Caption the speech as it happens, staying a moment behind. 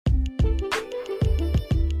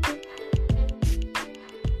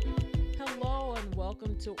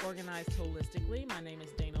to Organized Holistically. My name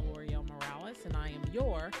is Dana L'Oreal Morales, and I am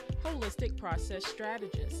your holistic process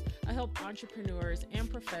strategist. I help entrepreneurs and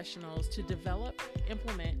professionals to develop,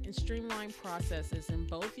 implement, and streamline processes in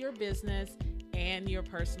both your business and your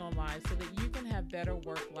personal lives so that you can have better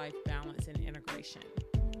work-life balance and integration.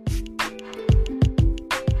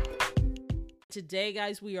 Today,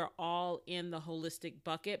 guys, we are all in the holistic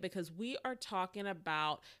bucket because we are talking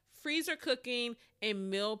about freezer cooking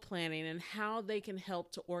and meal planning and how they can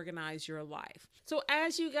help to organize your life. So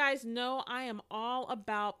as you guys know, I am all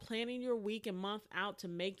about planning your week and month out to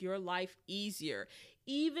make your life easier.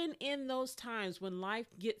 Even in those times when life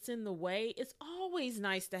gets in the way, it's always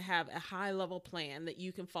nice to have a high-level plan that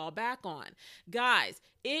you can fall back on. Guys,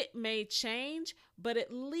 it may change, but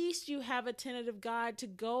at least you have a tentative guide to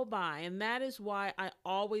go by, and that is why I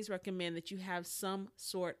always recommend that you have some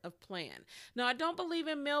sort of plan. Now, I don't believe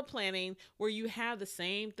in meal planning where you have the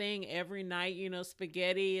same thing every night. You know,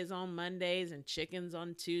 spaghetti is on Mondays and chicken's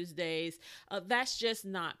on Tuesdays. That's just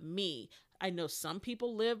not me. I know some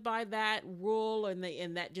people live by that rule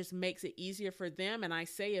and that just makes it easier for them. And I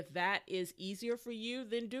say, if that is easier for you,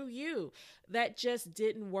 then do you. That just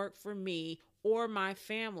didn't work for me or my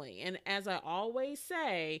family. And as I always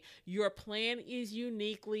say, your plan is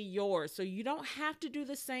uniquely yours. So you don't have to do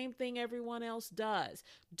the same thing everyone else does.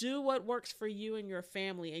 Do what works for you and your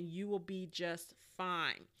family, and you will be just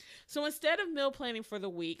fine. So instead of meal planning for the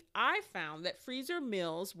week, I found that freezer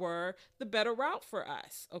meals were the better route for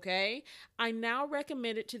us, okay? I now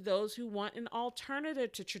recommend it to those who want an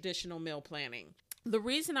alternative to traditional meal planning. The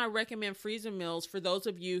reason I recommend freezer meals for those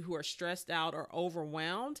of you who are stressed out or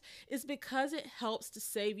overwhelmed is because it helps to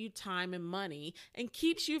save you time and money and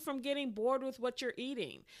keeps you from getting bored with what you're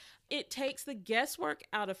eating. It takes the guesswork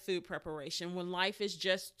out of food preparation when life is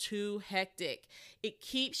just too hectic. It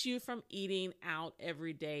keeps you from eating out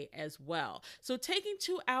every day as well. So taking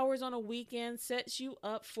 2 hours on a weekend sets you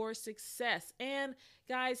up for success. And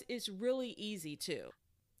guys, it's really easy too.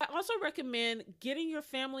 I also recommend getting your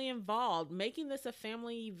family involved, making this a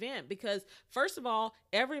family event because, first of all,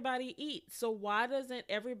 everybody eats. So why doesn't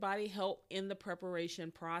everybody help in the preparation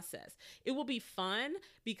process? It will be fun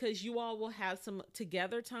because you all will have some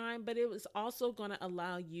together time, but it was also going to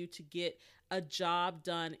allow you to get a job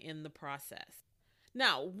done in the process.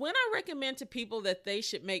 Now, when I recommend to people that they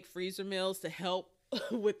should make freezer meals to help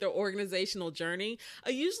with their organizational journey,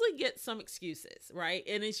 I usually get some excuses, right?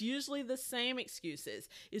 And it's usually the same excuses.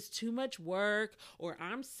 It's too much work, or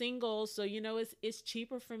I'm single, so it's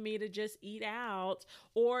cheaper for me to just eat out,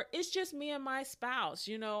 or it's just me and my spouse.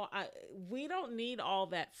 We don't need all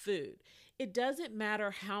that food. It doesn't matter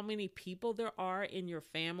how many people there are in your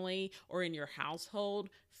family or in your household.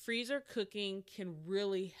 Freezer cooking can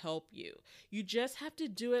really help you. You just have to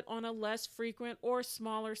do it on a less frequent or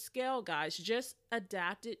smaller scale, guys. Just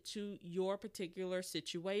adapt it to your particular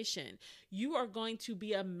situation. You are going to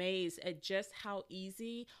be amazed at just how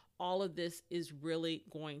easy all of this is really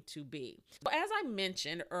going to be. As I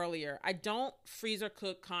mentioned earlier, I don't freezer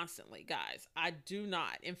cook constantly, guys. I do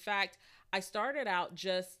not. In fact, I started out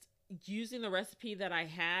just using the recipe that I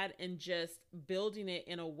had and just building it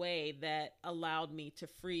in a way that allowed me to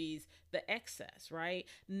freeze the excess, right?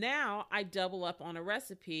 Now I double up on a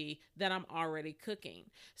recipe that I'm already cooking.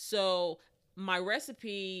 So my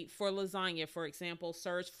recipe for lasagna, for example,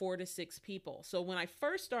 serves 4 to 6 people. So when I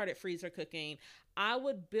first started freezer cooking, I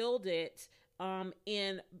would build it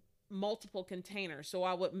in multiple containers. So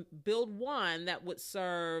I would build one that would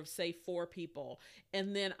serve, say, 4 people,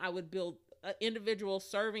 and then I would build individual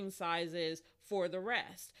serving sizes for the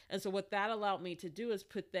rest. And so what that allowed me to do is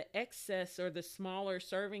put the excess or the smaller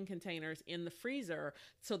serving containers in the freezer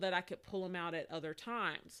so that I could pull them out at other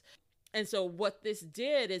times. And so what this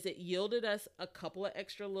did is it yielded us a couple of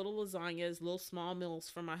extra little lasagnas, little small meals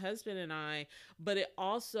for my husband and I, but it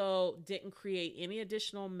also didn't create any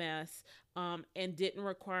additional mess and didn't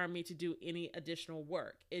require me to do any additional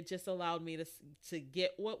work. It just allowed me to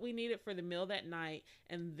get what we needed for the meal that night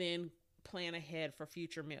and then plan ahead for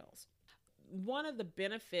future meals. One of the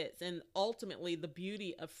benefits and ultimately the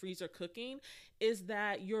beauty of freezer cooking is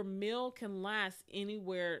that your meal can last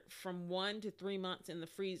anywhere from 1 to 3 months in the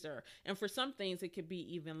freezer. And for some things, it could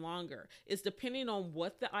be even longer. It's depending on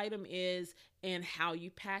what the item is and how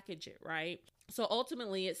you package it, right? So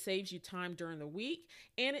ultimately, it saves you time during the week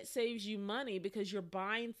and it saves you money because you're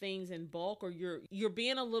buying things in bulk, or you're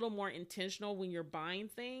being a little more intentional when you're buying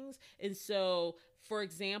things. And so, for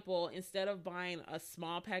example, instead of buying a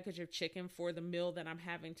small package of chicken for the meal that I'm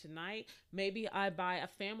having tonight, maybe I buy a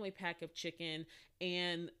family pack of chicken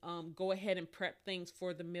and go ahead and prep things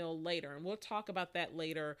for the meal later. And we'll talk about that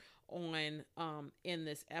later on in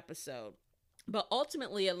this episode. But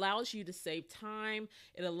ultimately it allows you to save time.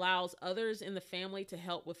 It allows others in the family to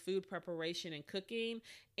help with food preparation and cooking,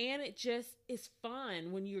 and it just is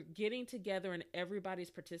fun when you're getting together and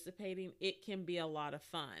everybody's participating. It can be a lot of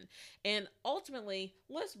fun. And ultimately,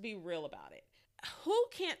 let's be real about it, who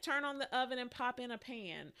can't turn on the oven and pop in a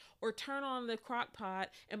pan, or turn on the crock pot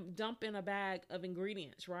and dump in a bag of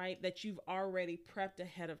ingredients, right? That you've already prepped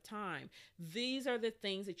ahead of time. These are the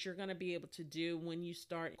things that you're going to be able to do when you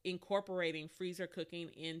start incorporating freezer cooking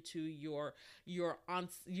into your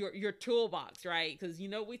toolbox, right? Because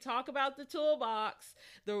we talk about the toolbox.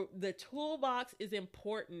 The toolbox is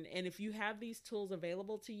important, and if you have these tools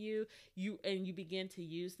available to you, you begin to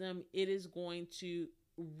use them, it is going to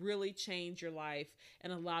really change your life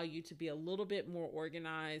and allow you to be a little bit more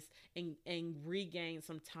organized and regain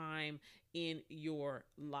some time in your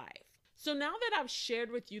life. So now that I've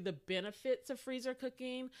shared with you the benefits of freezer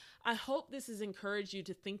cooking, I hope this has encouraged you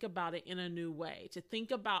to think about it in a new way, to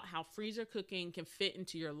think about how freezer cooking can fit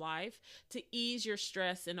into your life to ease your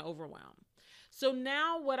stress and overwhelm. So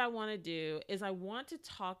now what I want to do is I want to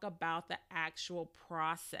talk about the actual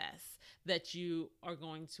process that you are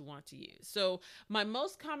going to want to use. So my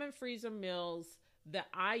most common freezer meals that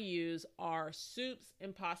I use are soups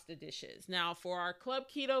and pasta dishes. Now, for our Club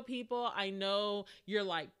Keto people, I know you're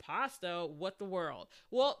like, pasta, what the world?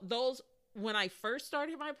 Well, when I first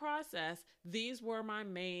started my process, these were my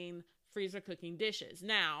main freezer cooking dishes.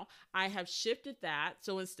 Now, I have shifted that.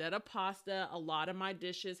 So instead of pasta, a lot of my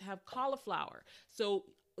dishes have cauliflower. So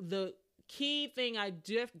the key thing I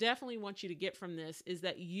definitely want you to get from this is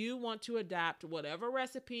that you want to adapt whatever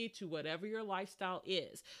recipe to whatever your lifestyle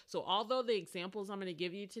is. So although the examples I'm going to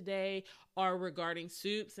give you today are regarding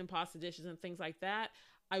soups and pasta dishes and things like that,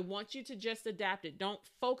 I want you to just adapt it. Don't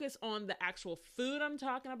focus on the actual food I'm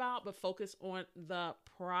talking about, but focus on the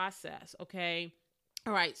process, okay?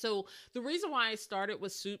 All right, so the reason why I started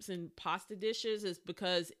with soups and pasta dishes is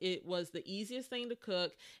because it was the easiest thing to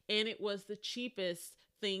cook and it was the cheapest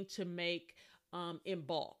thing to make in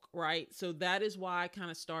bulk, right? So that is why I kind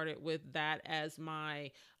of started with that as my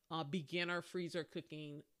beginner freezer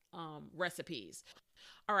cooking recipes.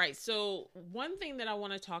 All right, so one thing that I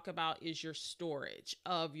want to talk about is your storage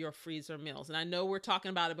of your freezer meals. And I know we're talking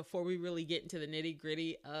about it before we really get into the nitty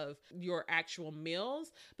gritty of your actual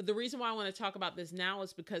meals. But the reason why I want to talk about this now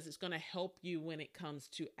is because it's going to help you when it comes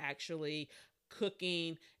to actually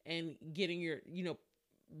cooking and getting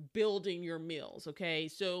building your meals. Okay,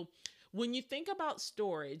 so when you think about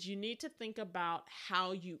storage, you need to think about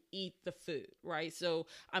how you eat the food, right? So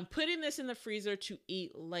I'm putting this in the freezer to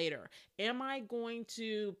eat later. Am I going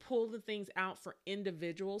to pull the things out for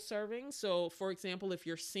individual servings? So for example, if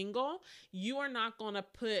you're single, you are not going to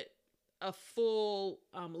put a full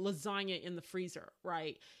lasagna in the freezer,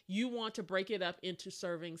 right? You want to break it up into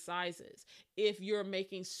serving sizes. If you're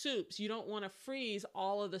making soups, you don't want to freeze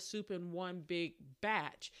all of the soup in one big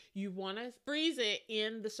batch. You want to freeze it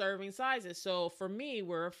in the serving sizes. So for me,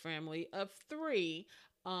 we're a family of 3,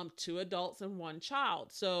 2 adults and 1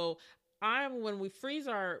 child. So when we freeze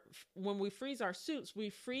our soups,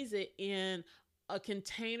 we freeze it in a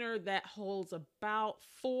container that holds about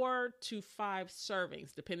 4 to 5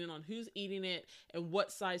 servings, depending on who's eating it and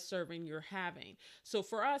what size serving you're having. So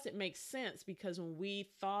for us, it makes sense because when we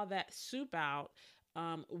thaw that soup out,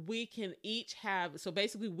 we can each have, so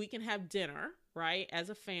basically we can have dinner, right, as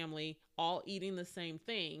a family, all eating the same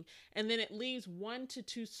thing. And then it leaves 1 to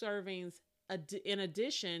 2 servings in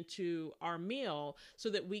addition to our meal so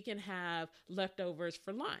that we can have leftovers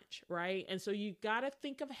for lunch, right? And so you got to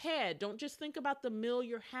think ahead. Don't just think about the meal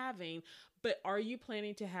you're having, but are you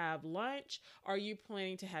planning to have lunch? Are you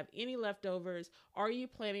planning to have any leftovers? Are you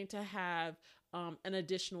planning to have an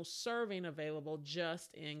additional serving available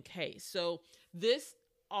just in case? So this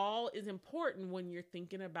all is important when you're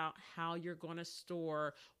thinking about how you're going to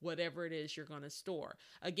store whatever it is you're going to store.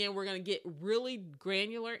 Again, we're going to get really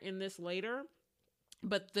granular in this later.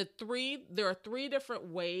 But there are 3 different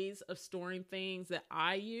ways of storing things that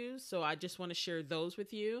I use. So I just want to share those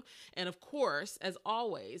with you. And of course, as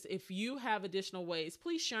always, if you have additional ways,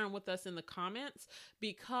 please share them with us in the comments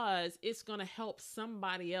because it's going to help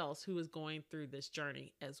somebody else who is going through this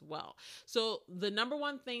journey as well. So the number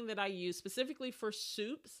one thing that I use specifically for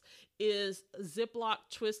soups is Ziploc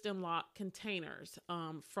twist and lock containers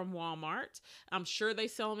from Walmart. I'm sure they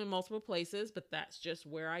sell them in multiple places, but that's just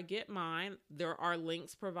where I get mine. There are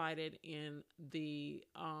links provided in the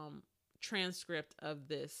transcript of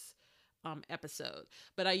this episode,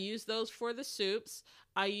 but I use those for the soups.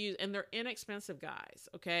 And they're inexpensive, guys.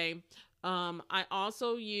 Okay. I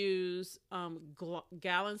also use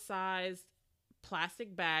gallon sized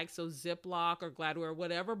plastic bags, so Ziploc or Gladware,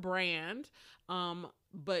 whatever brand.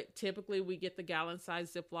 But typically we get the gallon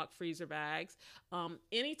size Ziploc freezer bags.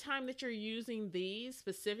 Anytime that you're using these,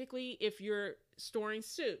 specifically if you're storing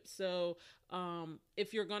soup. So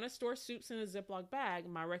if you're going to store soups in a Ziploc bag,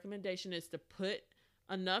 my recommendation is to put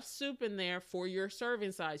enough soup in there for your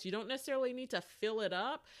serving size. You don't necessarily need to fill it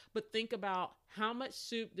up, but think about how much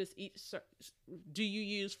soup do you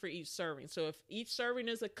use for each serving. So if each serving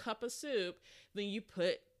is a cup of soup, then you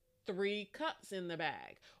put 3 cups in the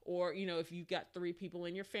bag. Or, if you've got 3 people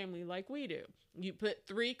in your family like we do, you put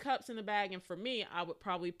 3 cups in the bag. And for me, I would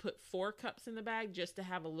probably put 4 cups in the bag just to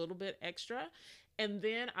have a little bit extra. And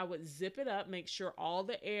then I would zip it up, make sure all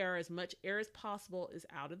the air, as much air as possible, is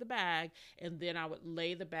out of the bag. And then I would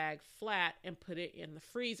lay the bag flat and put it in the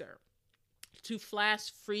freezer to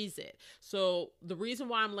flash freeze it. So the reason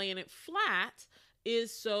why I'm laying it flat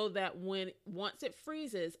is so that once it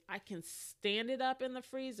freezes, I can stand it up in the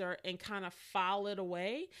freezer and kind of file it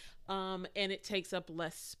away, and it takes up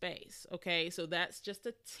less space. Okay, so that's just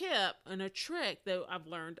a tip and a trick that I've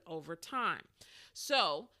learned over time.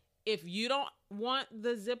 So if you don't want the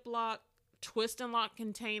Ziploc twist and lock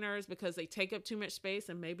containers because they take up too much space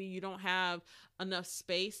and maybe you don't have enough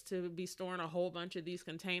space to be storing a whole bunch of these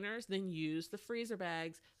containers, then use the freezer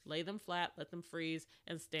bags, lay them flat, let them freeze,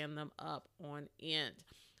 and stand them up on end.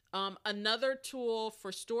 Another tool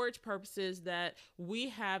for storage purposes that we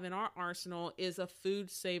have in our arsenal is a Food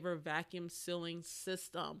Saver vacuum sealing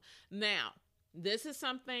system. Now, this is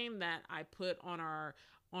something that I put on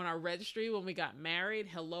our registry when we got married.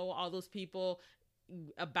 Hello, all those people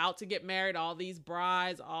about to get married, all these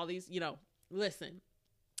brides, all these, listen,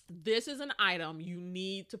 this is an item you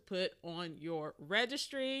need to put on your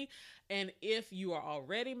registry. And if you are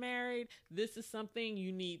already married, this is something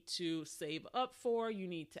you need to save up for, you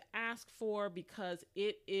need to ask for, because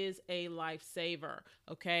it is a lifesaver.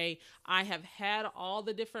 Okay. I have had all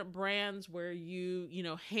the different brands where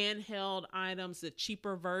handheld items, the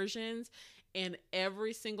cheaper versions. And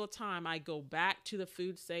every single time I go back to the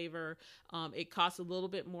Food Saver, it costs a little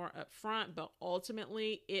bit more up front, but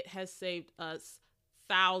ultimately it has saved us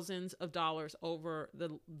thousands of dollars over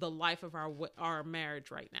the life of our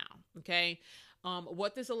marriage right now. Okay.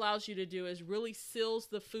 What this allows you to do is really seals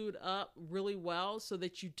the food up really well so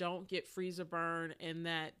that you don't get freezer burn and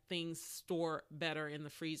that things store better in the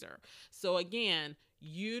freezer. So again,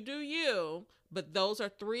 you do you, but those are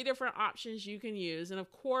 3 different options you can use. And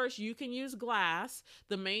of course, you can use glass.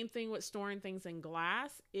 The main thing with storing things in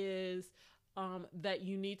glass is that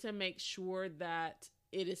you need to make sure that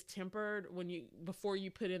it is tempered before you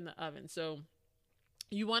put in the oven. So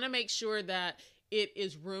you want to make sure that it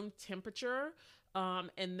is room temperature,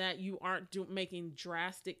 and that you aren't making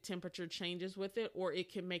drastic temperature changes with it, or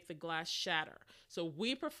it can make the glass shatter. So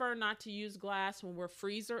we prefer not to use glass when we're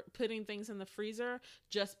putting things in the freezer,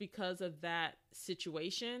 just because of that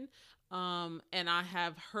situation. And I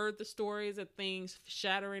have heard the stories of things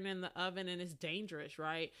shattering in the oven, and it's dangerous,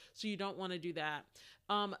 right? So you don't want to do that.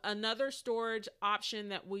 Another storage option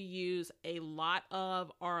that we use a lot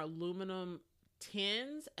of are aluminum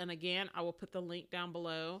tins. And again, I will put the link down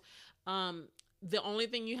below. The only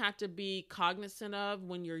thing you have to be cognizant of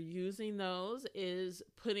when you're using those is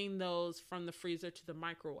putting those from the freezer to the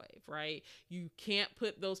microwave, right? You can't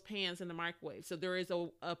put those pans in the microwave. So there is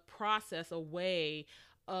a process, a way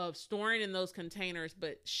of storing in those containers,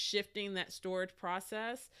 but shifting that storage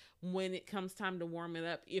process when it comes time to warm it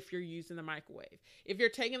up if you're using the microwave. If you're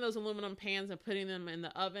taking those aluminum pans and putting them in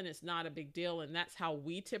the oven, it's not a big deal, and that's how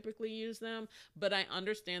we typically use them. But I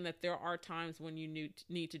understand that there are times when you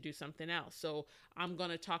need to do something else. So I'm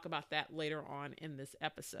going to talk about that later on in this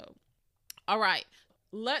episode. All right,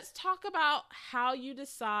 let's talk about how you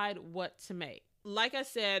decide what to make. Like I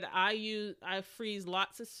said, I freeze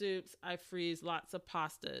lots of soups. I freeze lots of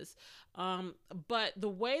pastas. But the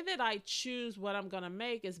way that I choose what I'm going to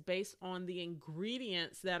make is based on the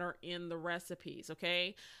ingredients that are in the recipes.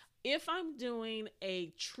 Okay. If I'm doing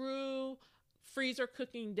a true freezer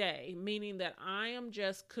cooking day, meaning that I am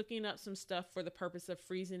just cooking up some stuff for the purpose of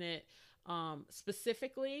freezing it,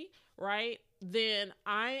 specifically, right? Then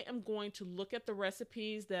I am going to look at the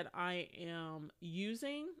recipes that I am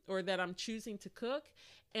using or that I'm choosing to cook,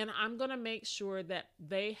 and I'm going to make sure that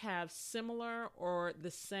they have similar or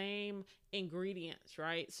the same ingredients,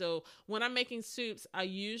 right? So when I'm making soups, I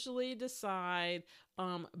usually decide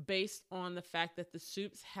based on the fact that the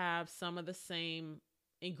soups have some of the same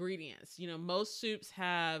ingredients. Most soups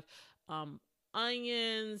have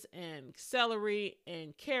onions and celery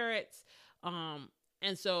and carrots.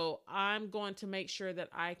 And so I'm going to make sure that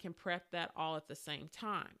I can prep that all at the same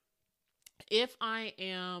time. If I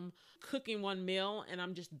am cooking one meal and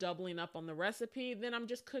I'm just doubling up on the recipe, then I'm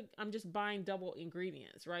just buying double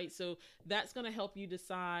ingredients, right? So that's going to help you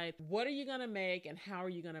decide what are you going to make and how are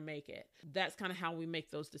you going to make it. That's kind of how we make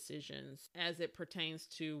those decisions as it pertains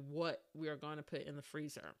to what we are going to put in the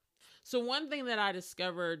freezer. So one thing that I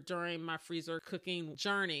discovered during my freezer cooking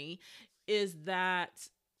journey is that,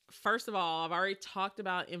 first of all, I've already talked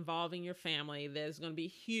about involving your family. That is going to be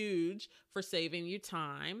huge for saving you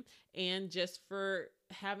time and just for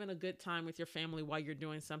having a good time with your family while you're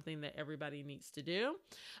doing something that everybody needs to do.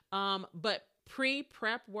 But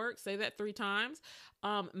pre-prep work, say that 3 times,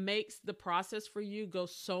 makes the process for you go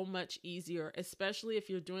so much easier, especially if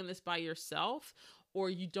you're doing this by yourself or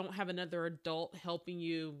you don't have another adult helping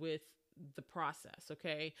you with the process,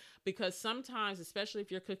 okay? Because sometimes, especially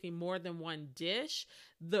if you're cooking more than one dish,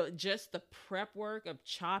 just the prep work of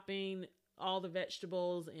chopping all the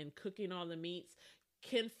vegetables and cooking all the meats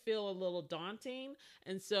can feel a little daunting.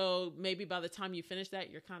 And so maybe by the time you finish that,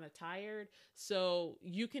 you're kind of tired. So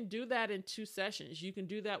you can do that in 2 sessions. You can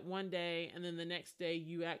do that one day, and then the next day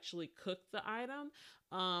you actually cook the item.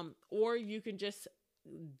 Or you can just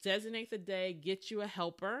designate the day, get you a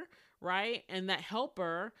helper, right? And that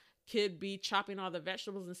helper could be chopping all the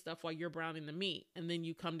vegetables and stuff while you're browning the meat. And then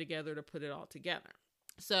you come together to put it all together.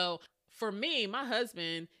 So for me, my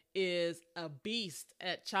husband is a beast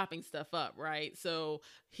at chopping stuff up, right? So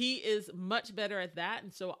he is much better at that.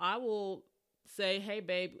 And so I will say, hey,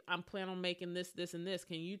 babe, I'm planning on making this, this, and this.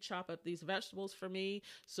 Can you chop up these vegetables for me?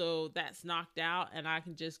 So that's knocked out and I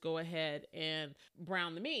can just go ahead and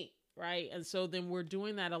brown the meat. Right. And so then we're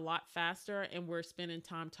doing that a lot faster and we're spending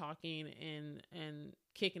time talking and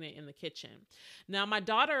kicking it in the kitchen. Now, my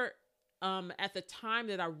daughter, at the time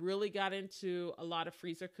that I really got into a lot of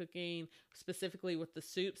freezer cooking, specifically with the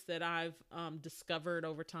soups that I've discovered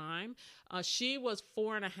over time, she was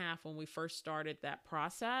 4.5 when we first started that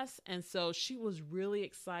process. And so she was really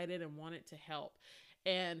excited and wanted to help.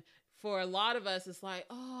 And for a lot of us, it's like,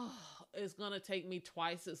 oh, it's going to take me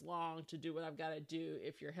twice as long to do what I've got to do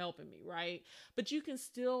if you're helping me, right? But you can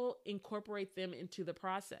still incorporate them into the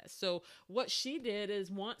process. So what she did is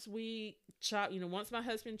once my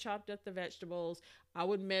husband chopped up the vegetables, I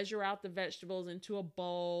would measure out the vegetables into a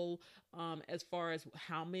bowl as far as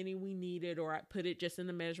how many we needed, or I put it just in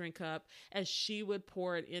the measuring cup, and she would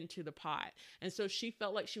pour it into the pot. And so she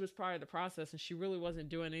felt like she was part of the process and she really wasn't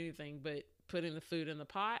doing anything but putting the food in the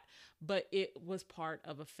pot, but it was part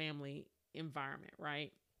of a family environment,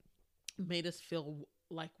 right? It made us feel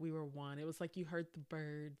like we were one. It was like you heard the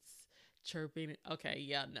birds chirping. Okay,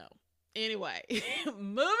 yeah, no. Anyway,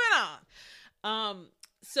 moving on.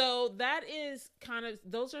 So that is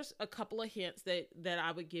those are a couple of hints that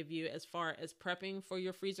I would give you as far as prepping for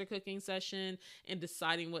your freezer cooking session and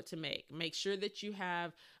deciding what to make. Make sure that you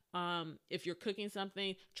have, if you're cooking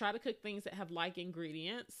something, try to cook things that have like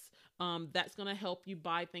ingredients. That's going to help you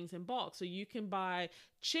buy things in bulk. So you can buy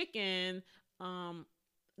chicken,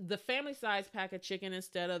 the family size pack of chicken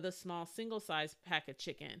instead of the small single size pack of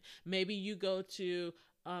chicken. Maybe you go to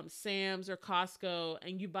Sam's or Costco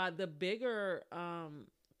and you buy the bigger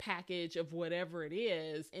package of whatever it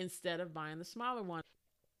is instead of buying the smaller one.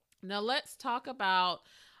 Now let's talk about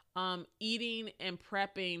eating and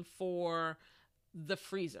prepping for the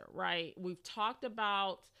freezer, right? We've talked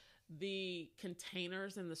about the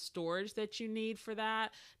containers and the storage that you need for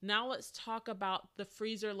that. Now let's talk about the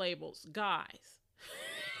freezer labels. Guys,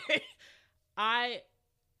 I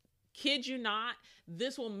kid you not,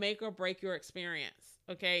 this will make or break your experience.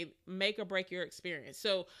 Okay, make or break your experience.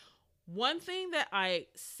 So one thing that I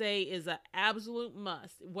say is an absolute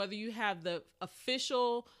must, whether you have the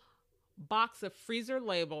official box of freezer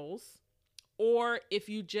labels or if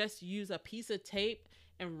you just use a piece of tape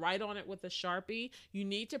and write on it with a Sharpie, you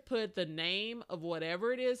need to put the name of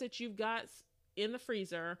whatever it is that you've got in the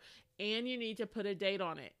freezer, and you need to put a date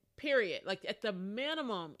on it, period. Like at the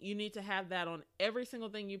minimum, you need to have that on every single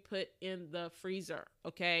thing you put in the freezer,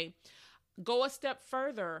 okay? Go a step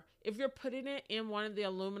further. If you're putting it in one of the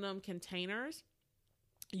aluminum containers,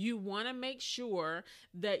 you want to make sure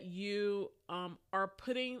that you are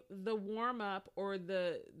putting the warm up or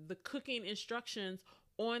the cooking instructions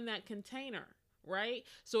on that container, right?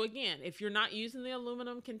 So again, if you're not using the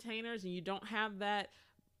aluminum containers and you don't have that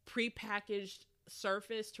prepackaged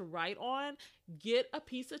surface to write on, get a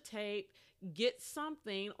piece of tape, get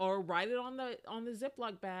something, or write it on the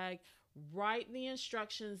Ziploc bag, write the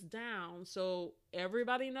instructions down so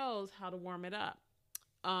everybody knows how to warm it up.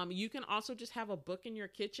 You can also just have a book in your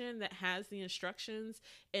kitchen that has the instructions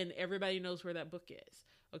and everybody knows where that book is.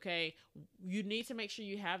 Okay. You need to make sure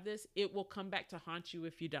you have this. It will come back to haunt you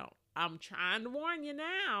if you don't. I'm trying to warn you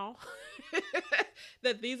now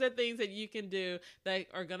that these are things that you can do that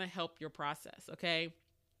are going to help your process. Okay.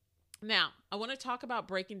 Now, I want to talk about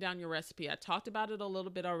breaking down your recipe. I talked about it a little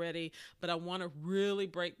bit already, but I want to really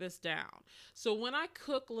break this down. So when I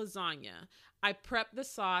cook lasagna, I prep the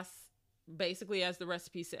sauce basically as the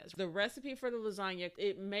recipe says. The recipe for the lasagna,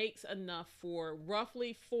 it makes enough for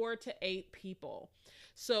roughly 4 to 8 people.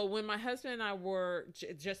 So when my husband and I were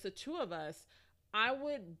just the two of us, I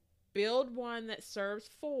would build one that serves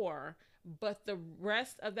 4, but the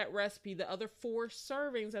rest of that recipe, the other 4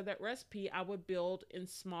 servings of that recipe, I would build in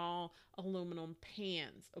small aluminum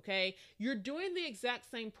pans. Okay. You're doing the exact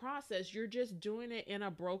same process. You're just doing it in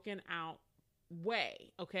a broken out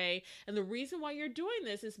way. Okay. And the reason why you're doing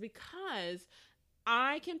this is because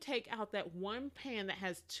I can take out that one pan that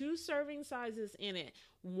has 2 serving sizes in it,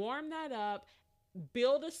 warm that up,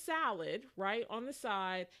 build a salad right on the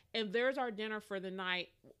side, and there's our dinner for the night.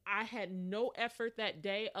 I had no effort that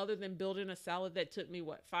day other than building a salad that took me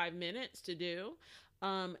 5 minutes to do.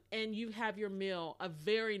 And you have your meal, a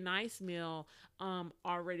very nice meal,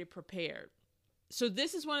 already prepared. So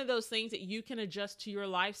this is one of those things that you can adjust to your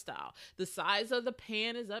lifestyle. The size of the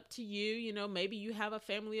pan is up to you. You know, maybe you have a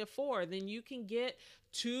family of 4, then you can get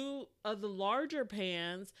 2 of the larger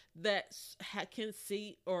pans that can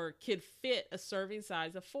seat or can fit a serving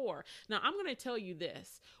size of 4. Now, I'm going to tell you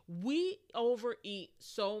this. We overeat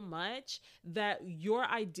so much that your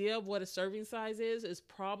idea of what a serving size is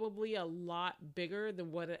probably a lot bigger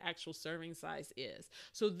than what an actual serving size is.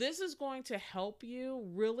 So this is going to help you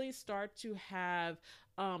really start to have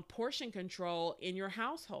portion control in your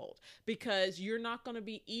household, because you're not going to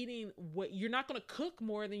be eating you're not going to cook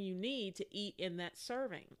more than you need to eat in that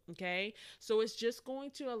serving. Okay. So it's just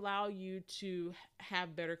going to allow you to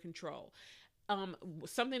have better control.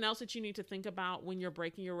 Something else that you need to think about when you're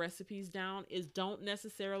breaking your recipes down is don't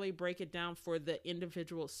necessarily break it down for the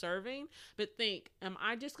individual serving, but think, am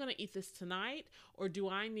I just going to eat this tonight, or do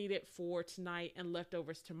I need it for tonight and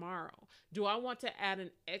leftovers tomorrow? Do I want to add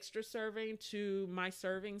an extra serving to my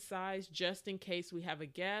serving size just in case we have a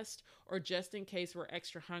guest, or just in case we're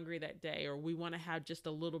extra hungry that day, or we want to have just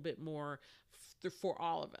a little bit more for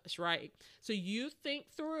all of us, right? So you think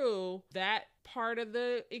through that part of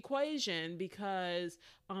the equation, because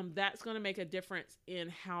that's going to make a difference in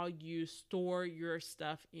how you store your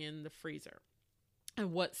stuff in the freezer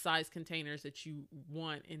and what size containers that you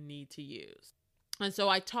want and need to use. And so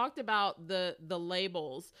I talked about the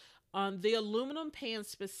labels on the aluminum pans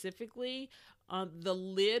specifically. The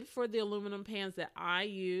lid for the aluminum pans that I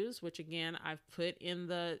use, which again, I've put in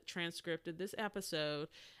the transcript of this episode,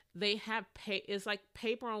 they have it's like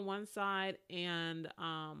paper on one side and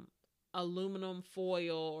aluminum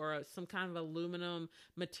foil or some kind of aluminum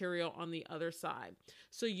material on the other side.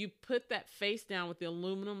 So you put that face down with the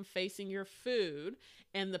aluminum facing your food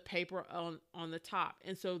and the paper on the top.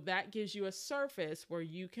 And so that gives you a surface where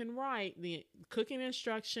you can write the cooking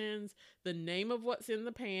instructions, the name of what's in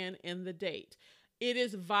the pan, and the date. It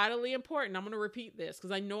is vitally important. I'm going to repeat this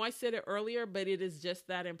because I know I said it earlier, but it is just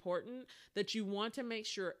that important that you want to make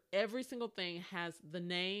sure every single thing has the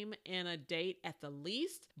name and a date at the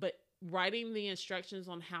least, but writing the instructions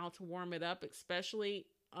on how to warm it up, especially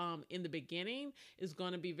in the beginning, is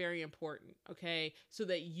going to be very important. Okay. So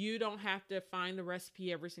that you don't have to find the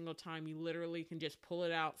recipe every single time. You literally can just pull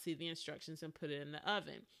it out, see the instructions, and put it in the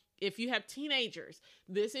oven. If you have teenagers,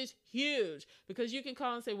 this is huge, because you can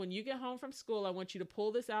call and say, when you get home from school, I want you to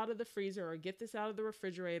pull this out of the freezer or get this out of the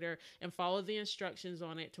refrigerator and follow the instructions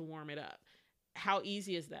on it to warm it up. How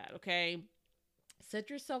easy is that? Okay.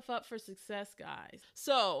 Set yourself up for success, guys.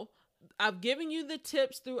 So I've given you the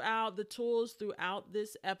tips throughout, the tools throughout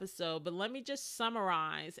this episode, but let me just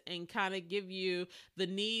summarize and kind of give you the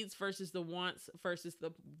needs versus the wants versus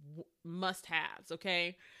the must-haves.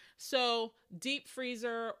 Okay. So deep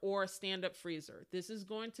freezer or stand-up freezer. This is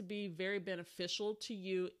going to be very beneficial to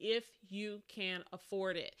you if you can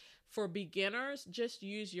afford it. For beginners, just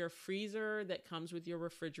use your freezer that comes with your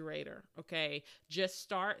refrigerator. Okay. Just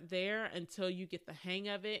start there until you get the hang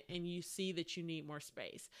of it and you see that you need more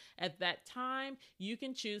space. At that time, you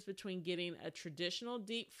can choose between getting a traditional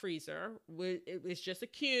deep freezer. It's just a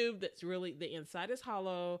cube that's really, the inside is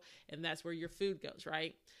hollow, and that's where your food goes,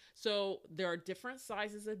 right? So there are different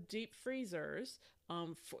sizes of deep freezers.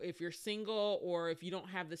 If you're single or if you don't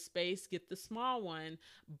have the space, get the small one.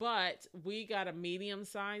 But we got a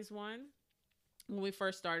medium-sized one when we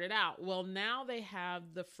first started out. Well, now they have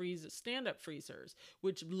the stand-up freezers,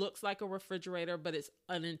 which looks like a refrigerator, but it's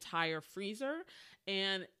an entire freezer.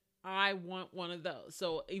 And I want one of those.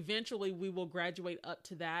 So eventually we will graduate up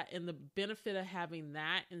to that. And the benefit of having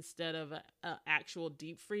that instead of a actual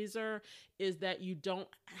deep freezer is that you don't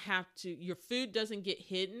have to, your food doesn't get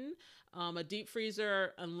hidden. A deep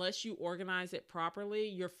freezer, unless you organize it properly,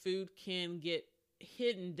 your food can get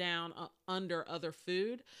hidden down under other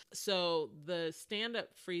food. So the stand-up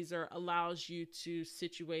freezer allows you to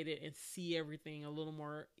situate it and see everything a little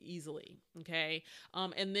more easily. Okay.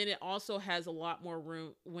 And then it also has a lot more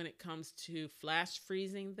room when it comes to flash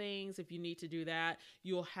freezing things. If you need to do that,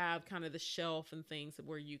 you'll have kind of the shelf and things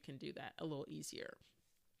where you can do that a little easier.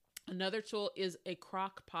 Another tool is a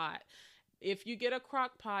crock pot. If you get a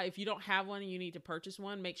crock pot, if you don't have one and you need to purchase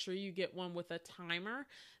one, make sure you get one with a timer.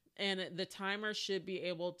 And the timer should be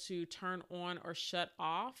able to turn on or shut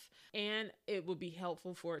off. And it would be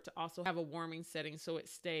helpful for it to also have a warming setting so it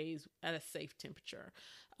stays at a safe temperature.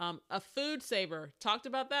 A food saver, talked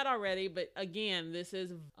about that already, but again, this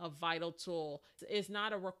is a vital tool. It's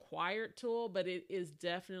not a required tool, but it is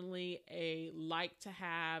definitely a like to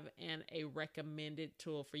have and a recommended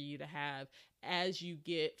tool for you to have as you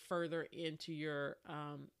get further into your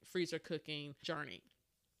freezer cooking journey.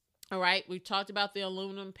 All right, we've talked about the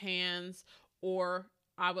aluminum pans, or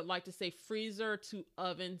I would like to say freezer to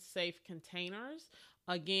oven safe containers.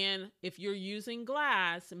 Again, if you're using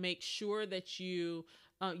glass, make sure that you're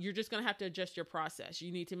just going to have to adjust your process.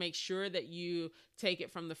 You need to make sure that you take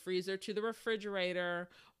it from the freezer to the refrigerator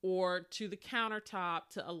or to the countertop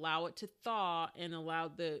to allow it to thaw and allow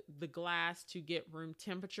the glass to get room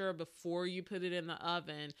temperature before you put it in the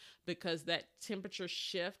oven, because that temperature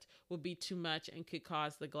shift will be too much and could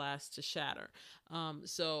cause the glass to shatter.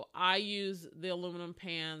 So I use the aluminum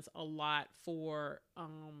pans a lot for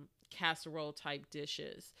casserole type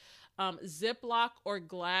dishes. Ziploc or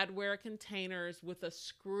Gladware containers with a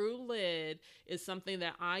screw lid is something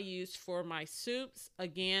that I use for my soups.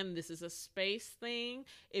 Again, this is a space thing.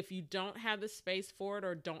 If you don't have the space for it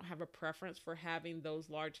or don't have a preference for having those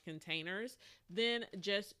large containers, then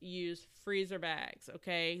just use freezer bags,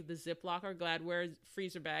 okay? The Ziploc or Gladware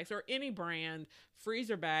freezer bags, or any brand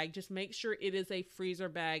freezer bag, just make sure it is a freezer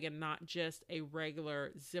bag and not just a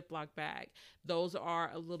regular Ziploc bag. Those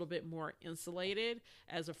are a little bit more insulated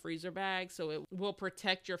as a freezer bag, so it will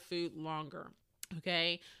protect your food longer.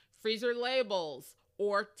 Okay, freezer labels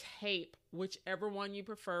or tape, whichever one you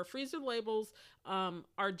prefer. Freezer labels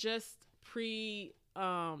are just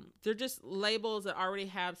they're just labels that already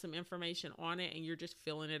have some information on it and you're just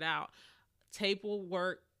filling it out. Tape will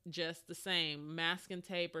work just the same. Masking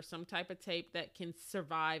tape or some type of tape that can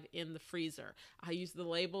survive in the freezer. I use the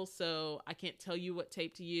label, so I can't tell you what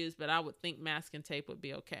tape to use, but I would think masking tape would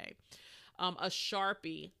be okay. A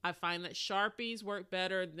Sharpie. I find that Sharpies work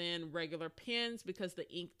better than regular pens because the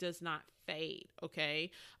ink does not fade, okay?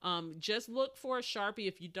 Just look for a Sharpie.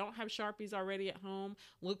 If you don't have Sharpies already at home,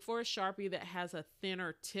 look for a Sharpie that has a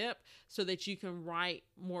thinner tip so that you can write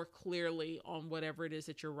more clearly on whatever it is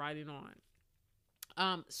that you're writing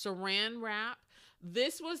on. Saran wrap.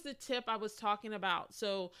 This was the tip I was talking about.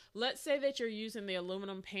 So let's say that you're using the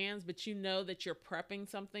aluminum pans, but you know that you're prepping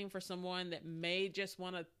something for someone that may just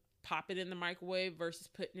want to pop it in the microwave versus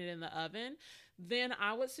putting it in the oven. Then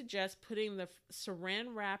I would suggest putting the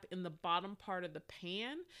saran wrap in the bottom part of the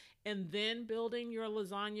pan and then building your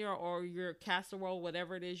lasagna or your casserole,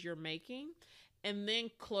 whatever it is you're making. And then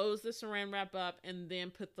close the saran wrap up and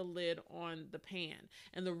then put the lid on the pan.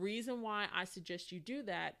 And the reason why I suggest you do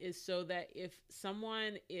that is so that if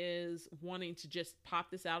someone is wanting to just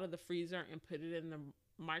pop this out of the freezer and put it in the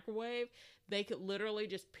microwave, they could literally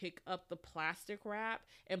just pick up the plastic wrap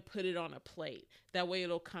and put it on a plate. That way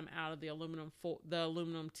it'll come out of the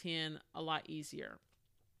aluminum tin a lot easier.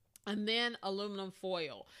 And then aluminum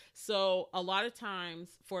foil. So a lot of times,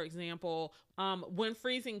 for example, when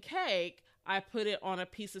freezing cake, I put it on a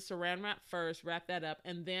piece of saran wrap first, wrap that up,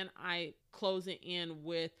 and then I close it in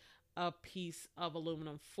with a piece of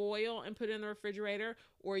aluminum foil and put it in the refrigerator.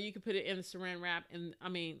 Or you could put it in the saran wrap and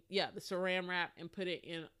the saran wrap and put it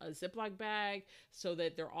in a Ziploc bag so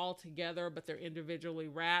that they're all together, but they're individually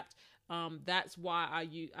wrapped. That's why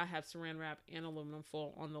I have saran wrap and aluminum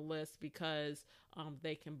foil on the list, because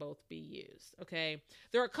they can both be used. Okay.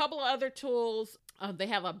 There are a couple of other tools. They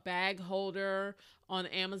have a bag holder on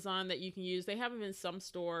Amazon that you can use. They have them in some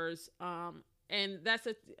stores. And that's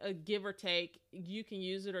a give or take. You can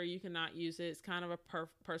use it or you cannot use it. It's kind of a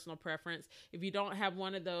personal preference. If you don't have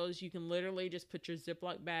one of those, you can literally just put your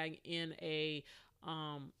Ziploc bag in a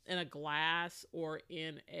glass or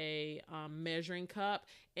in a measuring cup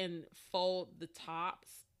and fold the tops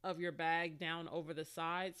of your bag down over the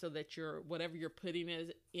side so that whatever you're putting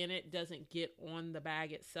in it doesn't get on the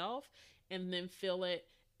bag itself, and then fill it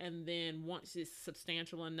And then once it's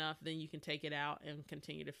substantial enough, then you can take it out and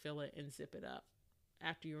continue to fill it and zip it up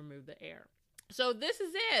after you remove the air. So this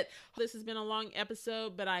is it. This has been a long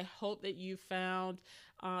episode, but I hope that you found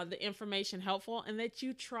the information helpful and that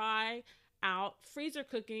you try out freezer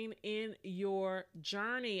cooking in your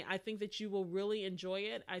journey. I think that you will really enjoy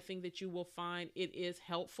it. I think that you will find it is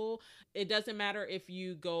helpful. It doesn't matter if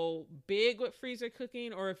you go big with freezer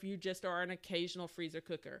cooking or if you just are an occasional freezer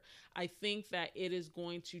cooker. I think that it is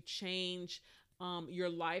going to change your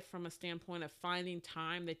life from a standpoint of finding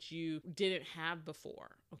time that you didn't have before.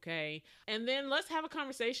 Okay. And then let's have a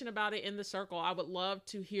conversation about it in the circle. I would love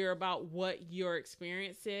to hear about what your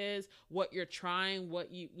experience is, what you're trying, what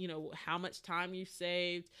how much time you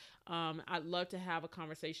saved. I'd love to have a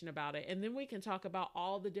conversation about it. And then we can talk about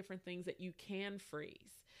all the different things that you can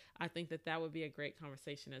freeze. I think that that would be a great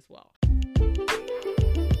conversation as well.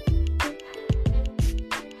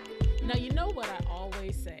 Now, you know what I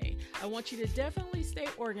always say. I want you to definitely stay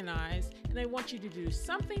organized, and I want you to do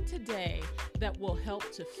something today that will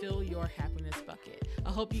help to fill your happiness bucket. I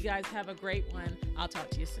hope you guys have a great one. I'll talk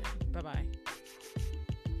to you soon. Bye-bye.